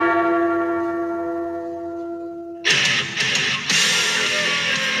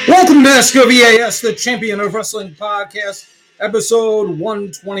Welcome to SCOVAS, the Champion of Wrestling podcast, episode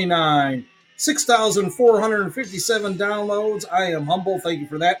 129. 6,457 downloads. I am humble. Thank you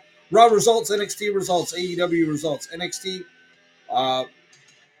for that. Raw results, NXT results, AEW results, NXT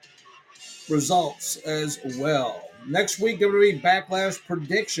results as well. Next week, WWE Backlash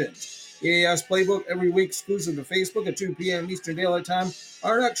predictions. EAS Playbook every week exclusive to Facebook at 2 p.m. Eastern Daylight Time.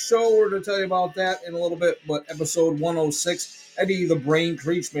 Our next show, we're going to tell you about that in a little bit, but episode 106, Eddie the Brain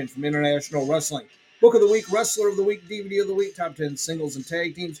Creechman from International Wrestling. Book of the Week, Wrestler of the Week, DVD of the Week, Top 10 Singles and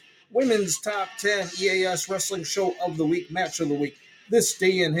Tag Teams, Women's Top 10, EAS Wrestling Show of the Week, Match of the Week, This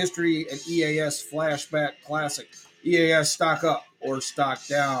Day in History, and EAS Flashback Classic. EAS Stock Up or Stock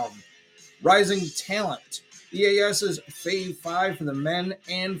Down. Rising Talent. EAS's Fave 5 for the men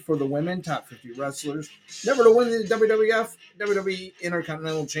and for the women. Top 50 wrestlers. Never to win the WWF, WWE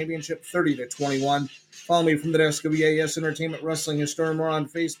Intercontinental Championship 30-21. Follow me from the desk of EAS Entertainment Wrestling History. We're on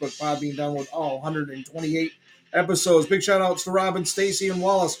Facebook. Podbean, download all 128 episodes. Big shout outs to Robin, Stacy, and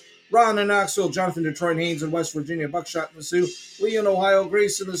Wallace. Ron in Knoxville, Jonathan, Detroit, Haynes in West Virginia, Buckshot in the Sioux, Lee in Ohio,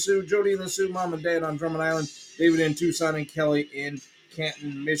 Grace in the Sioux, Jody in the Sioux, Mom and Dad on Drummond Island, David in Tucson, and Kelly in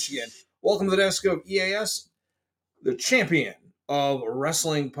Canton, Michigan. Welcome to the desk of EAS, the Champion of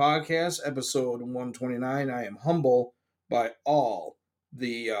Wrestling podcast, episode 129. I am humble by all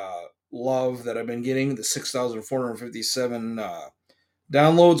the love that I've been getting, the 6,457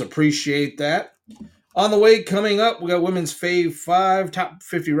 downloads. Appreciate that. On the way, coming up, we got Women's Fave 5, top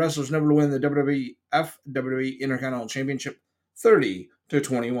 50 wrestlers never to win the WWF, WWE Intercontinental Championship 30-21.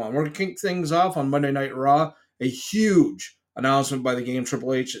 We're going to kick things off on Monday Night Raw. A huge announcement by the Game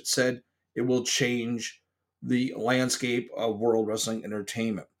Triple H that said it will change the landscape of World Wrestling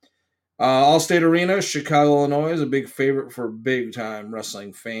Entertainment. Allstate Arena, Chicago, Illinois is a big favorite for big-time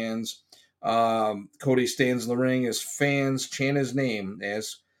wrestling fans. Cody stands in the ring as fans chant his name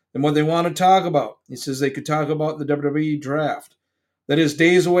as and what they want to talk about. He says they could talk about the WWE draft. That is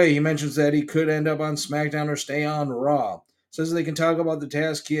days away. He mentions that he could end up on SmackDown or stay on Raw. Says they can talk about the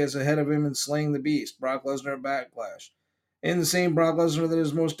task he has ahead of him in slaying the beast, Brock Lesnar at Backlash. And the same Brock Lesnar that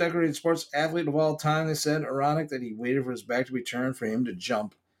is most decorated sports athlete of all time, they said, ironic that he waited for his back to be turned for him to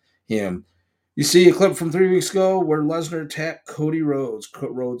jump him. You see a clip from 3 weeks ago where Lesnar attacked Cody Rhodes.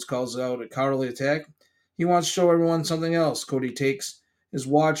 Rhodes calls out a cowardly attack. He wants to show everyone something else. Cody takes his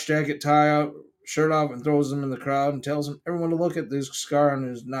watch, jacket, tie out, shirt off, and throws them in the crowd and tells everyone to look at this scar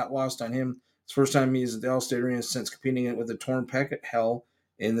and is not lost on him. It's the first time he's at the Allstate Arena since competing it with a torn pec at Hell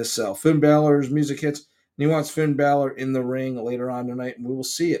in the Cell. Finn Balor's music hits. And he wants Finn Balor in the ring later on tonight, and we will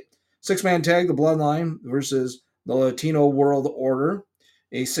see it. Six-man tag, the Bloodline versus the Latino World Order.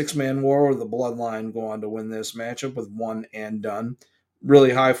 A six-man war where the Bloodline go on to win this matchup with one and done.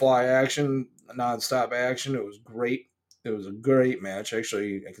 Really high-fly action, non-stop action. It was great. It was a great match.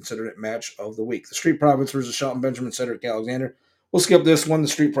 Actually, I considered it match of the week. The Street Profits versus Shelton Benjamin, Cedric Alexander. We'll skip this one. The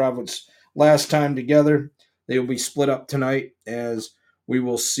Street Profits last time together. They will be split up tonight as we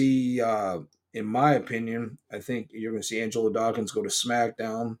will see... in my opinion, I think you're going to see Angelo Dawkins go to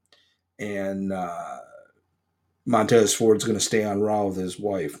SmackDown, and Montez Ford's going to stay on Raw with his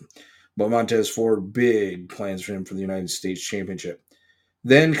wife. But Montez Ford, big plans for him for the United States Championship.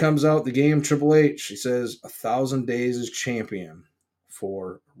 Then comes out the Game Triple H. He says 1,000 days as champion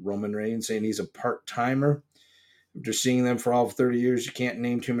for Roman Reigns, saying he's a part-timer. After seeing them for all of 30 years, you can't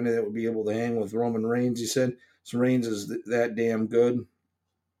name too many that would be able to hang with Roman Reigns, he said. So Reigns is that damn good.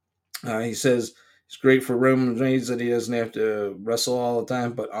 He says it's great for Roman Reigns that he doesn't have to wrestle all the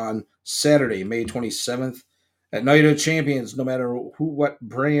time, but on Saturday, May 27th, at Night of Champions, no matter what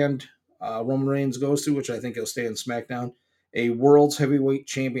brand Roman Reigns goes to, which I think he'll stay in SmackDown, a World's Heavyweight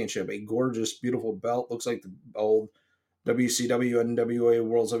Championship, a gorgeous, beautiful belt. Looks like the old WCW, NWA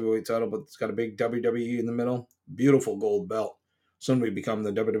World's Heavyweight title, but it's got a big WWE in the middle. Beautiful gold belt. Soon we become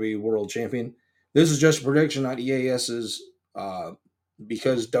the WWE World Champion. This is just a prediction on EAS's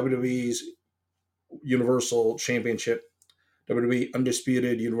because WWE's Universal Championship, WWE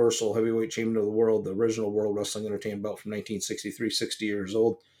Undisputed Universal Heavyweight Champion of the World, the original World Wrestling Entertainment belt from 1963, 60 years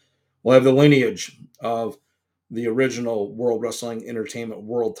old, will have the lineage of the original World Wrestling Entertainment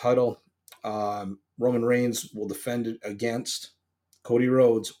World title. Roman Reigns will defend it against Cody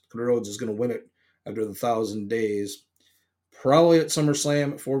Rhodes. Cody Rhodes is going to win it after the 1,000 days, probably at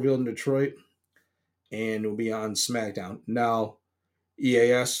SummerSlam at Ford Field in Detroit, and will be on SmackDown. Now,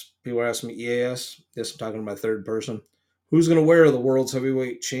 EAS, people are asking me, EAS, yes, I'm talking to my third person. Who's going to wear the World's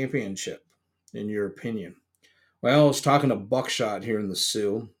Heavyweight Championship, in your opinion? Well, I was talking to Buckshot here in the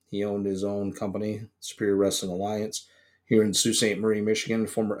Sioux. He owned his own company, Superior Wrestling Alliance. here in Sault Ste. Marie, Michigan,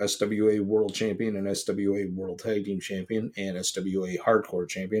 former SWA World Champion and SWA World Tag Team Champion and SWA Hardcore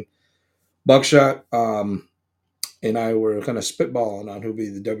Champion. Buckshot and I were kind of spitballing on who'd be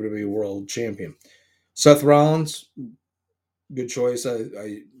the WWE World Champion. Seth Rollins, good choice.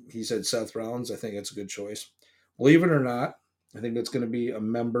 He said Seth Rollins. I think it's a good choice. Believe it or not, I think it's going to be a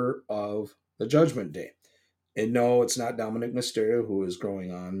member of the Judgment Day. And no, it's not Dominic Mysterio, who is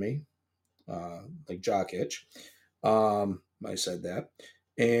growing on me, like jock itch. I said that.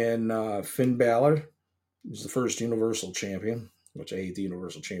 And Finn Balor is the first Universal Champion, which I hate the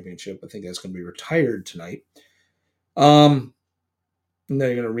Universal Championship. I think that's going to be retired tonight. And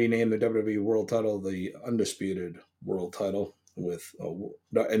they're going to rename the WWE World Title the Undisputed World Title with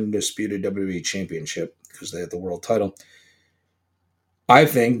the Undisputed WWE Championship because they have the World Title. I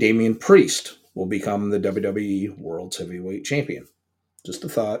think Damian Priest will become the WWE World Heavyweight Champion. Just a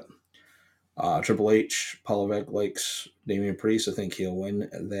thought. Triple H, Paul Levesque likes Damian Priest. I think he'll win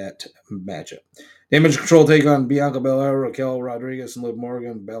that matchup. Damage Control take on Bianca Belair, Raquel Rodriguez, and Liv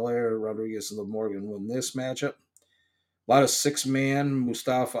Morgan. Belair, Rodriguez, and Liv Morgan win this matchup. A lot of six-man.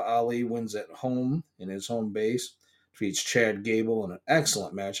 Mustafa Ali wins at home in his home base. Defeats Chad Gable in an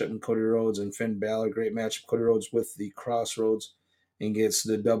excellent matchup. And Cody Rhodes and Finn Balor, great matchup. Cody Rhodes with the Crossroads and gets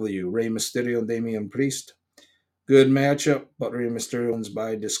the W. Rey Mysterio and Damian Priest. Good matchup, but Rey Mysterio wins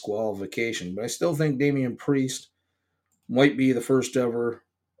by disqualification. But I still think Damian Priest might be the first ever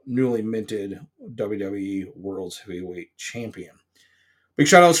newly minted WWE World Heavyweight Champion. Big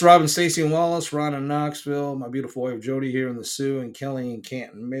shout outs to Robin, Stacy, and Wallace, Ron in Knoxville, my beautiful wife Jody here in the Sioux, and Kelly in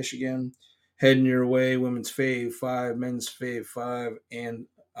Canton, Michigan. Heading your way, women's Fave 5, men's Fave 5, and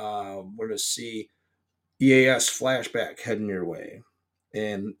we're going to see EAS Flashback heading your way.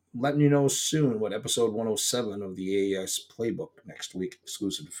 And letting you know soon what episode 107 of the EAS Playbook next week,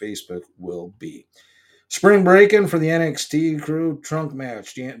 exclusive to Facebook, will be. Spring breaking for the NXT crew trunk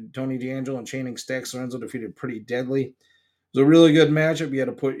match. Tony D'Angelo and Channing Stacks Lorenzo defeated Pretty Deadly. It was a really good matchup. You had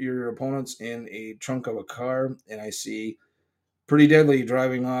to put your opponents in a trunk of a car, and I see Pretty Deadly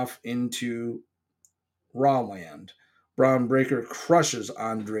driving off into Raw Land. Braun Breaker crushes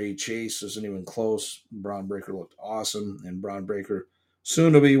Andre Chase. Isn't even close. Braun Breaker looked awesome, and Braun Breaker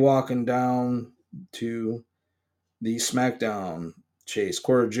soon to be walking down to the SmackDown chase.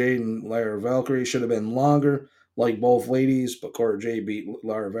 Cora Jade and Lyra Valkyrie should have been longer, like both ladies, but Cora Jade beat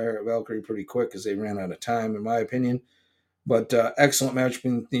Lyra Valkyrie pretty quick because they ran out of time, in my opinion. But excellent match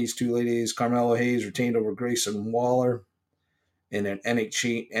between these two ladies. Carmelo Hayes retained over Grayson Waller in an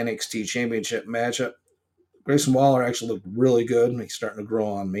NXT Championship matchup. Grayson Waller actually looked really good. He's starting to grow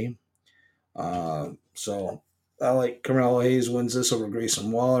on me. So I like Carmelo Hayes wins this over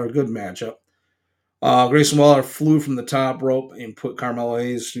Grayson Waller. Good matchup. Grayson Waller flew from the top rope and put Carmelo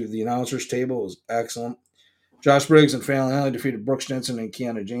Hayes through the announcer's table. It was excellent. Josh Briggs and Fallon Henley defeated Brooks Jensen and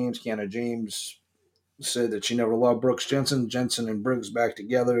Kiana James. Kiana James said that she never loved Brooks Jensen. Jensen and Briggs back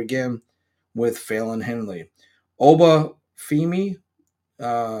together again with Fallon Henley. Oba Femi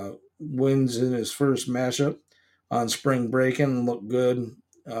wins in his first matchup on spring break and looked good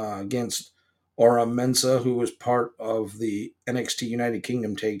against Aura Mensa, who was part of the NXT United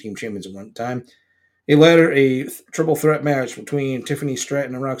Kingdom Tag Team Champions at one time. A later, a triple threat match between Tiffany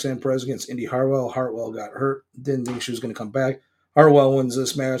Stratton and Roxanne Perez against Indy Hartwell. Hartwell got hurt. Didn't think she was going to come back. Hartwell wins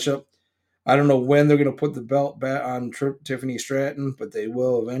this matchup. I don't know when they're going to put the belt back on Tiffany Stratton, but they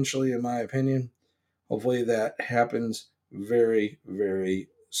will eventually, in my opinion. Hopefully that happens very, very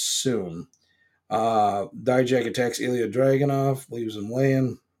soon. Dijak attacks Ilya Dragunov, leaves him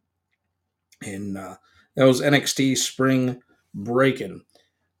laying. And that was NXT Spring Breaking.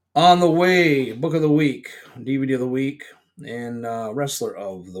 On the way, Book of the Week, DVD of the Week, and Wrestler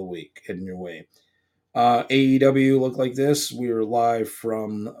of the Week heading your way. AEW looked like this. We were live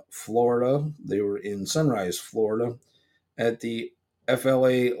from Florida. They were in Sunrise, Florida, at the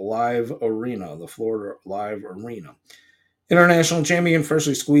FLA Live Arena, the Florida Live Arena. International champion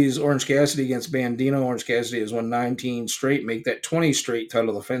freshly squeezed Orange Cassidy against Bandito. Orange Cassidy has won 19 straight, make that 20 straight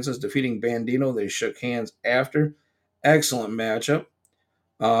title defenses, defeating Bandito. They shook hands after. Excellent matchup.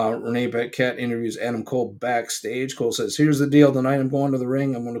 Renee Paquette interviews Adam Cole backstage. Cole says, "Here's the deal. Tonight I'm going to the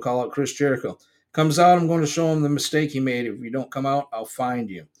ring. I'm going to call out Chris Jericho. Comes out, I'm going to show him the mistake he made. If you don't come out, I'll find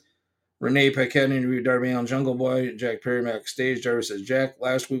you." Renee Paquette interviewed Darby Allin, Jungle Boy, Jack Perry backstage. Darby says, "Jack,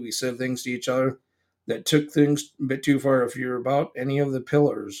 last week we said things to each other that took things a bit too far. If you're about any of the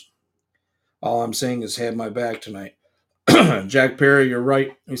pillars, all I'm saying is have my back tonight." Jack Perry, you're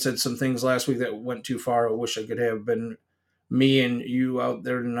right. He said some things last week that went too far. I wish I could have been me and you out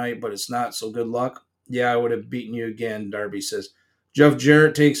there tonight, but it's not, so good luck. Yeah, I would have beaten you again, Darby says. Jeff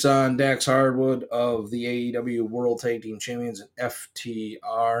Jarrett takes on Dax Hardwood of the AEW World Tag Team Champions and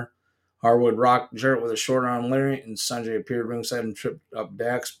FTR. Hardwood rocked Jarrett with a short arm lariat, and Sanjay appeared ringside and tripped up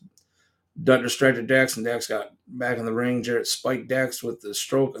Dax. Dutt distracted Dax, and Dax got back in the ring. Jarrett spiked Dax with the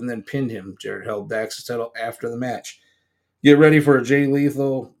stroke and then pinned him. Jarrett held Dax's title after the match. Get ready for a Jay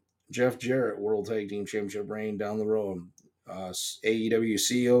Lethal, Jeff Jarrett World Tag Team Championship reign down the road. AEW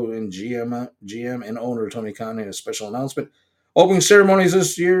CEO and GM and owner Tony Khan in a special announcement. Opening ceremonies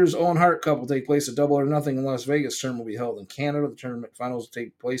this year's Owen Hart Cup will take place at Double or Nothing in Las Vegas. The tournament will be held in Canada. The tournament finals will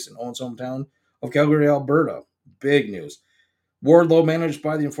take place in Owen's hometown of Calgary, Alberta. Big news. Wardlow, managed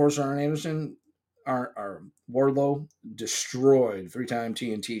by the Enforcer Arn Anderson, Wardlow destroyed three-time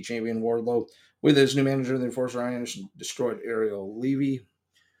TNT champion Wardlow with his new manager, the Enforcer Arn Anderson, destroyed Ariel Levy.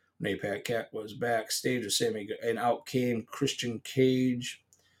 Napak Cat was backstage with Sammy, and out came Christian Cage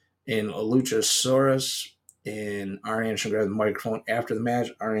and Luchasaurus. And Arn Anderson grabbed the microphone after the match.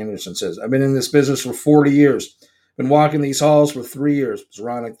 Arn Anderson says, "I've been in this business for 40 years. Been walking these halls for 3 years. It's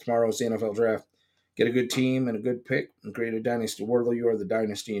ironic tomorrow's the NFL draft. Get a good team and a good pick and create a dynasty. Wardlow, you are the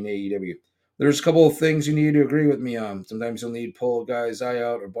dynasty in AEW. There's a couple of things you need to agree with me on. Sometimes you'll need to pull a guy's eye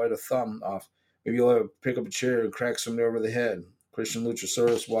out or bite a thumb off. Maybe you'll have to pick up a chair and crack somebody over the head." Christian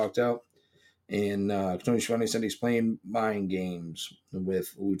Luchasaurus walked out, and Tony Schiavone said he's playing mind games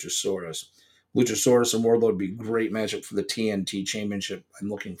with Luchasaurus. Luchasaurus and Wardlow would be a great matchup for the TNT Championship. I'm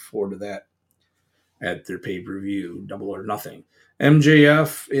looking forward to that at their pay-per-view, Double or Nothing.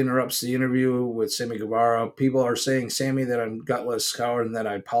 MJF interrupts the interview with Sammy Guevara. People are saying, Sammy, that I'm gutless coward and that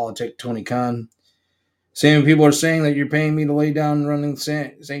I politic Tony Khan. Sammy, people are saying that you're paying me to lay down running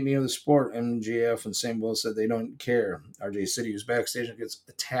sanctity of the sport. MJF and Sam Will said they don't care. RJ City, who's backstage and gets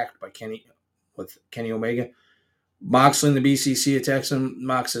attacked by Kenny Omega. Moxley and the BCC attacks him.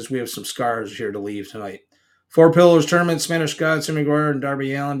 Mox says, we have some scars here to leave tonight. Four Pillars Tournament, Spanish God, Sammy Guevara and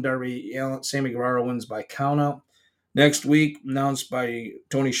Darby Allin. Sammy Guevara wins by countout. Next week, announced by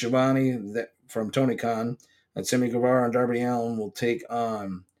Tony Schiavone from Tony Khan, that Sammy Guevara and Darby Allin will take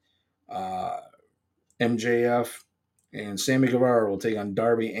on MJF, and Sammy Guevara will take on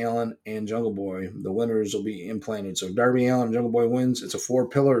Darby Allin and Jungle Boy. The winners will be implanted. So Darby Allin and Jungle Boy wins. It's a Four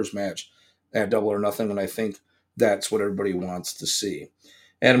Pillars match at Double or Nothing, and I think that's what everybody wants to see.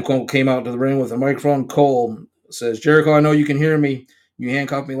 Adam Cole came out to the ring with a microphone. Cole says, Jericho, I know you can hear me. You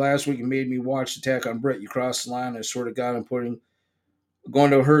handcuffed me last week and made me watch the attack on Britt. You crossed the line. I swear to God, I'm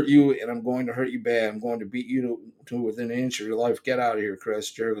going to hurt you, and I'm going to hurt you bad. I'm going to beat you to within an inch of your life. Get out of here,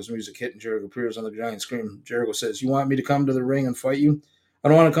 Chris. Jericho's music hit, and Jericho appears on the giant screen. Jericho says, you want me to come to the ring and fight you? I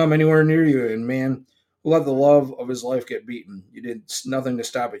don't want to come anywhere near you, and man, who let the love of his life get beaten? You did nothing to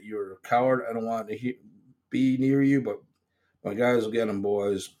stop it. You're a coward. I don't want to be near you, but my guys will get him,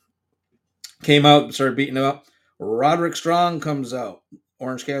 boys. Came out and started beating him up. Roderick Strong comes out.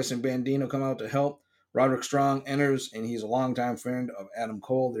 Orange Cassidy and Bandito come out to help. Roderick Strong enters, and he's a longtime friend of Adam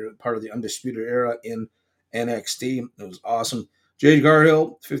Cole. They're part of the Undisputed Era in NXT. It was awesome. Jade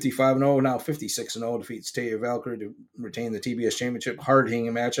Cargill, 55-0, now 56-0, defeats Taya Valkyrie to retain the TBS Championship. Hard-hitting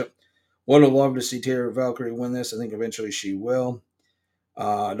matchup. Would have loved to see Taya Valkyrie win this. I think eventually she will.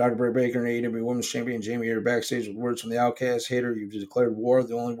 Dr. Britt Baker and AEW Women's Champion Jamie Hayter backstage with words from the Outcast. Hayter, you've declared war.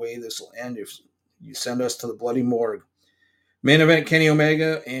 The only way this will end if you send us to the bloody morgue. Main event, Kenny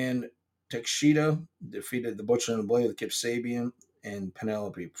Omega and Takeshita defeated the Butcher and the Blade with Kip Sabian and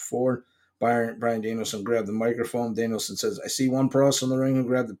Penelope Ford. Brian Danielson grabbed the microphone. Danielson says, I see one pro wrestler in the ring who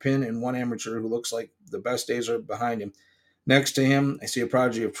grabbed the pin and one amateur who looks like the best days are behind him. Next to him, I see a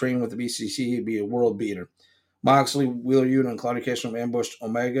prodigy of training with the BCC. He'd be a world beater. Moxley, Wheeler Yuta, and Claudio Castagnoli ambushed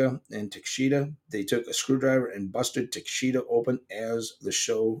Omega and Takeshita. They took a screwdriver and busted Takeshita open as the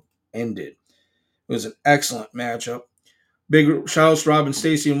show ended. It was an excellent matchup. Big shout-outs to Robin,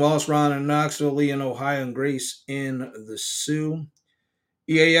 Stacy, and Wallace, Ron in Knoxville, Lee in Ohio, and Grace in the Sioux.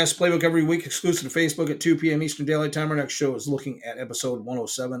 EAS Playbook every week, exclusive to Facebook at 2 p.m. Eastern Daylight Time. Our next show is looking at episode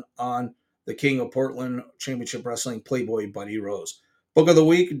 107 on the King of Portland Championship Wrestling, Playboy Buddy Rose. Book of the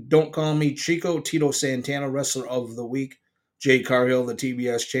week, Don't Call Me Chico, Tito Santana, Wrestler of the Week, Jade Cargill, the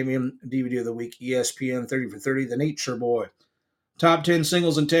TBS Champion, DVD of the Week, ESPN 30 for 30, The Nature Boy. Top 10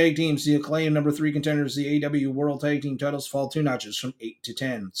 singles and tag teams, the Acclaim number 3 contenders, the AW World Tag Team titles fall 2 notches from 8 to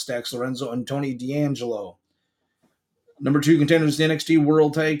 10. Stax Lorenzo and Tony D'Angelo. Number 2 contenders, the NXT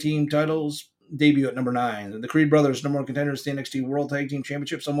World Tag Team titles debut at number 9. The Creed Brothers, number 1 contenders, the NXT World Tag Team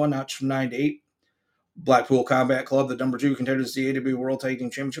Championships on 1 notch from 9 to 8. Blackpool Combat Club, the number 2 contenders, the AW World Tag Team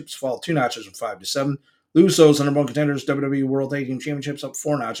Championships, fall 2 notches from 5 to 7. Lusos, the number 1 contenders, WWE World Tag Team Championships, up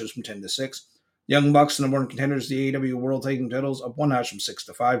 4 notches from 10 to 6. Young Bucks, the number 1 contenders, the AW World Tag Team titles, up 1 notch from 6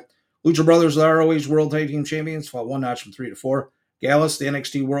 to 5. Lucha Brothers, the ROH World Tag Team Champions, fall 1 notch from 3 to 4. Gallus, the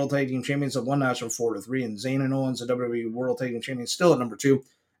NXT World Tag Team Champions, up one notch from 4 to 3, and Zayn and Owens, the WWE World Tag Team Champions, still at number 2.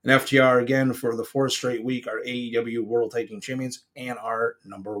 And FTR again for the 4th straight week are AEW World Tag Team Champions and are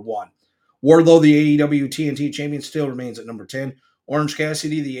number 1. Wardlow, the AEW TNT Champion, still remains at number 10. Orange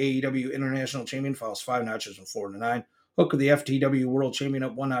Cassidy, the AEW International Champion, falls 5 notches from 4 to 9. Hook, the FTW World Champion,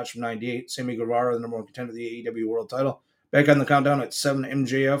 up 1 notch from 98. Sammy Guevara, the number 1 contender of the AEW World title, back on the countdown at 7.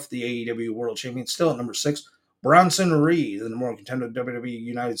 MJF, the AEW World Champion, still at number 6. Bronson Reed, the number 1 contender of the WWE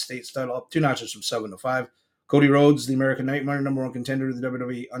United States title, up 2 notches from 7 to 5. Cody Rhodes, the American Nightmare, number 1 contender of the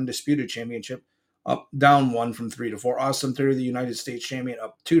WWE Undisputed Championship, down 1 from 3 to 4. Austin Theory, the United States Champion,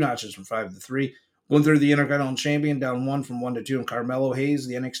 up 2 notches from 5 to 3. Gunther, the Intercontinental Champion, down 1 from 1 to 2. And Carmelo Hayes,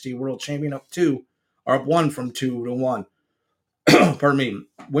 the NXT World Champion, up 1 from 2 to 1. Pardon me.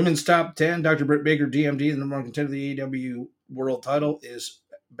 Women's top 10, Dr. Britt Baker, DMD, the number 1 contender of the AEW World title, is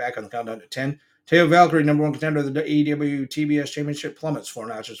back on the countdown at 10. Teo Valkyrie, number 1 contender of the AEW TBS Championship, plummets 4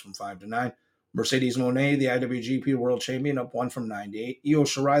 notches from 5 to 9. Mercedes Moné, the IWGP World Champion, up 1 from 9 to 8. Io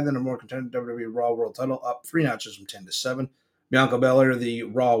Shirai, the number 1 contender of the WWE Raw World title, up 3 notches from 10 to 7. Bianca Belair, the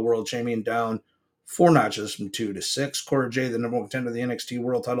Raw World Champion, down 4 notches from 2 to 6. Cora Jade, the number 1 contender of the NXT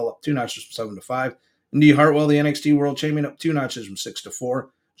World title, up 2 notches from 7 to 5. Indy Hartwell, the NXT World Champion, up 2 notches from 6 to 4.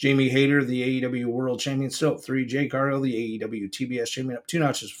 Jamie Hayter, the AEW World Champion, still up 3. Jade Cargill, the AEW TBS Champion, up 2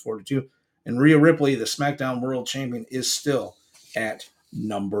 notches from 4 to 2. And Rhea Ripley, the SmackDown World Champion, is still at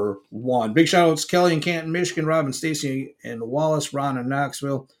number 1. Big shout outs Kelly in Canton, Michigan, Robin, Stacy in Wallace, Ron in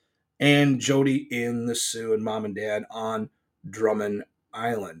Knoxville, and Jody in the Sioux, and Mom and Dad on Drummond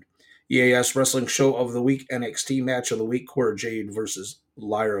Island. EAS Wrestling Show of the Week, NXT Match of the Week, Cora Jade versus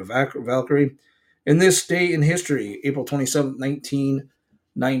Lyra Valkyrie. In this day in history, April 27,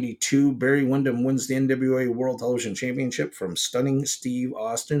 1992, Barry Windham wins the NWA World Television Championship from stunning Steve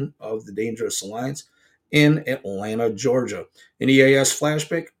Austin of the Dangerous Alliance in Atlanta, Georgia. In EAS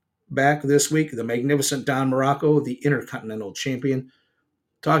Flashback, back this week, the magnificent Don Morocco, the Intercontinental Champion,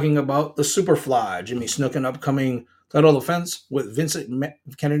 talking about the Superfly, Jimmy Snuka, an upcoming title defense with Vincent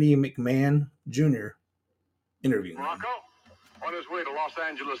Kennedy McMahon Jr. interviewing Morocco, on his way to Los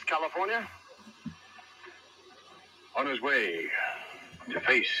Angeles, California. On his way to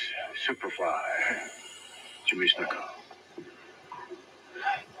face Superfly, Jimmy Snuka.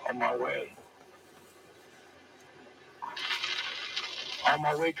 On my way. On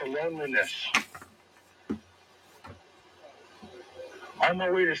my way to loneliness. On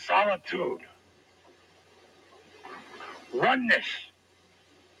my way to solitude. Oneness.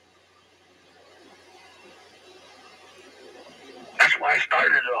 That's why I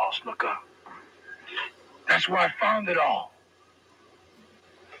started it all, Snuka. That's where I found it all.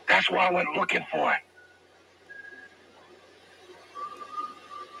 That's why I went looking for it.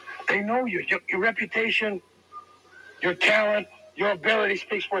 They know you. Your reputation, your talent, your ability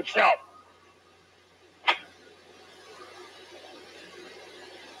speaks for itself.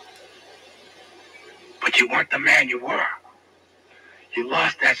 But you weren't the man you were. You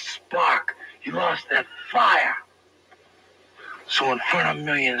lost that spark. You lost that fire. So in front of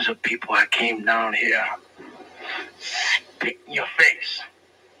millions of people, I came down here, spit in your face.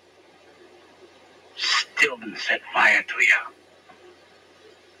 Still didn't set fire to you.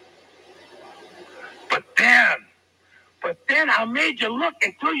 But then I made you look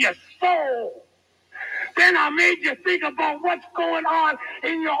into your soul. Then I made you think about what's going on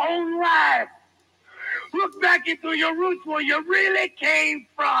in your own life. Look back into your roots where you really came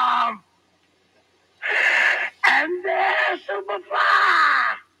from. And there's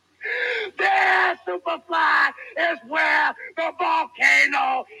Superfly. There, Superfly, is where the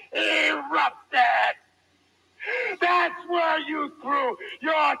volcano erupted. That's where you threw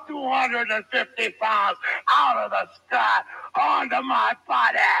your 250 pounds out of the sky onto my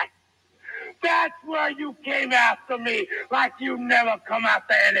body. That's where you came after me like you never come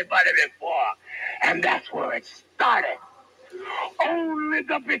after anybody before. And that's where it started. Only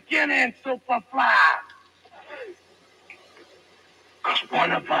the beginning, Superfly. Because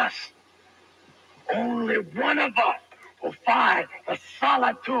one of us, only one of us, will find the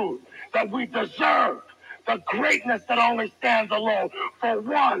solitude that we deserve, the greatness that only stands alone for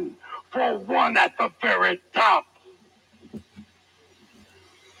one at the very top.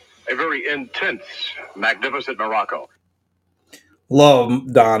 A very intense, magnificent Morocco.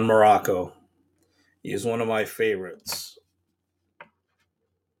 Love Don Morocco. He is one of my favorites.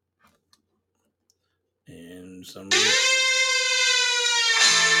 And some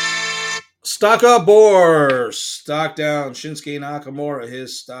stock up or stock down. Shinsuke Nakamura,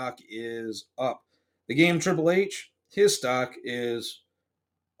 his stock is up. The Game Triple H, his stock is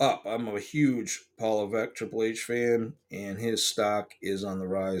up. I'm a huge Paul Levesque Triple H fan, and his stock is on the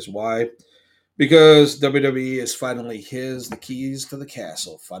rise. Why? Because WWE is finally his. The keys to the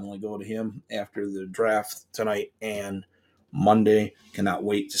castle finally go to him after the draft tonight and Monday. Cannot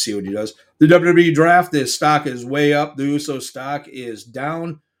wait to see what he does. The WWE draft, his stock is way up. The Uso stock is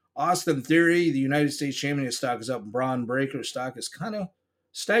down. Austin Theory, the United States champion, his stock is up. Braun Breaker's stock is kind of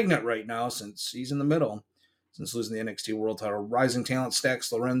stagnant right now since he's in the middle, since losing the NXT World Title. Rising talent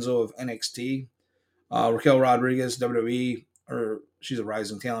Stax Lorenzo of NXT. Raquel Rodriguez, WWE, or she's a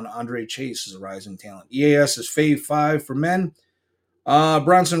rising talent. Andre Chase is a rising talent. EAS is Fave 5 for men.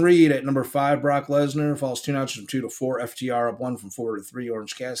 Bronson Reed at number 5. Brock Lesnar falls 2 notches from 2 to 4. FTR up 1 from 4 to 3.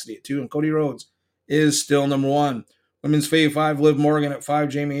 Orange Cassidy at 2. And Cody Rhodes is still number 1. Women's Fave 5, Liv Morgan at 5.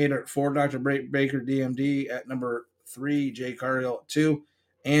 Jamie Hayter at 4. Dr. Baker DMD at number 3. Jay Cargill at 2.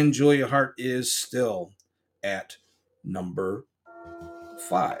 And Julia Hart is still at number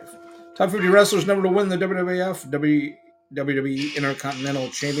 5. Top 50 wrestlers never to win the WWF, WWE Intercontinental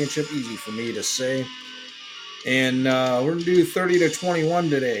Championship. Easy for me to say. And we're going to do 30 to 21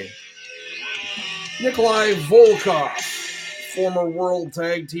 today. Nikolai Volkov, former World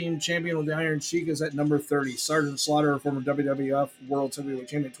Tag Team Champion with the Iron Sheik, is at number 30. Sergeant Slaughter, former WWF World Heavyweight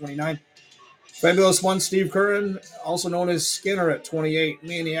Champion, 29. Fabulous One, Steve Curran, also known as Skinner, at 28.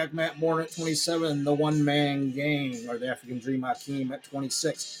 Maniac Matt Bourne at 27. The One Man Gang, or the African Dream Hakeem, at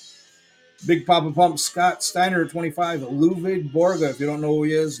 26. Big Papa Pump Scott Steiner at 25. Ludwig Borga, if you don't know who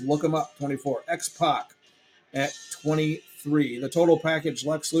he is, look him up, 24. X-Pac at 23. The Total Package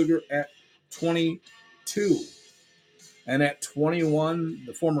Lex Luger at 22. And at 21,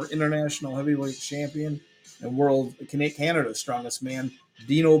 the former International Heavyweight Champion and World Canada's Strongest Man,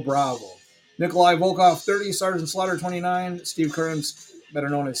 Dino Bravo. Nikolai Volkov, 30. Sergeant Slaughter, 29. Steve Curran, better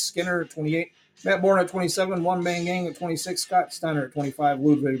known as Skinner, at 28. Matt Bourne at 27, One Man Gang at 26, Scott Steiner at 25,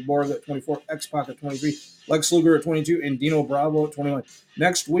 Ludwig Borg at 24, X-Pac at 23, Lex Luger at 22, and Dino Bravo at 21.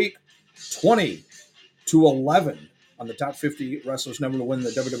 Next week, 20 to 11 on the top 50 wrestlers never to win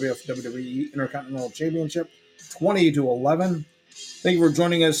the WWF WWE Intercontinental Championship. 20 to 11. Thank you for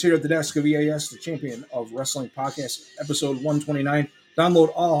joining us here at the desk of EAS, the Champion of Wrestling Podcast, episode 129.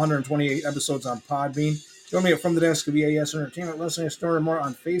 Download all 128 episodes on Podbean. Join me From the Desk of EAS Entertainment, Wrestling Story and more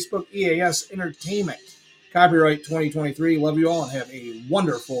on Facebook, EAS Entertainment. Copyright 2023. Love you all and have a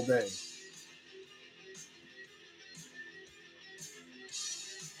wonderful day.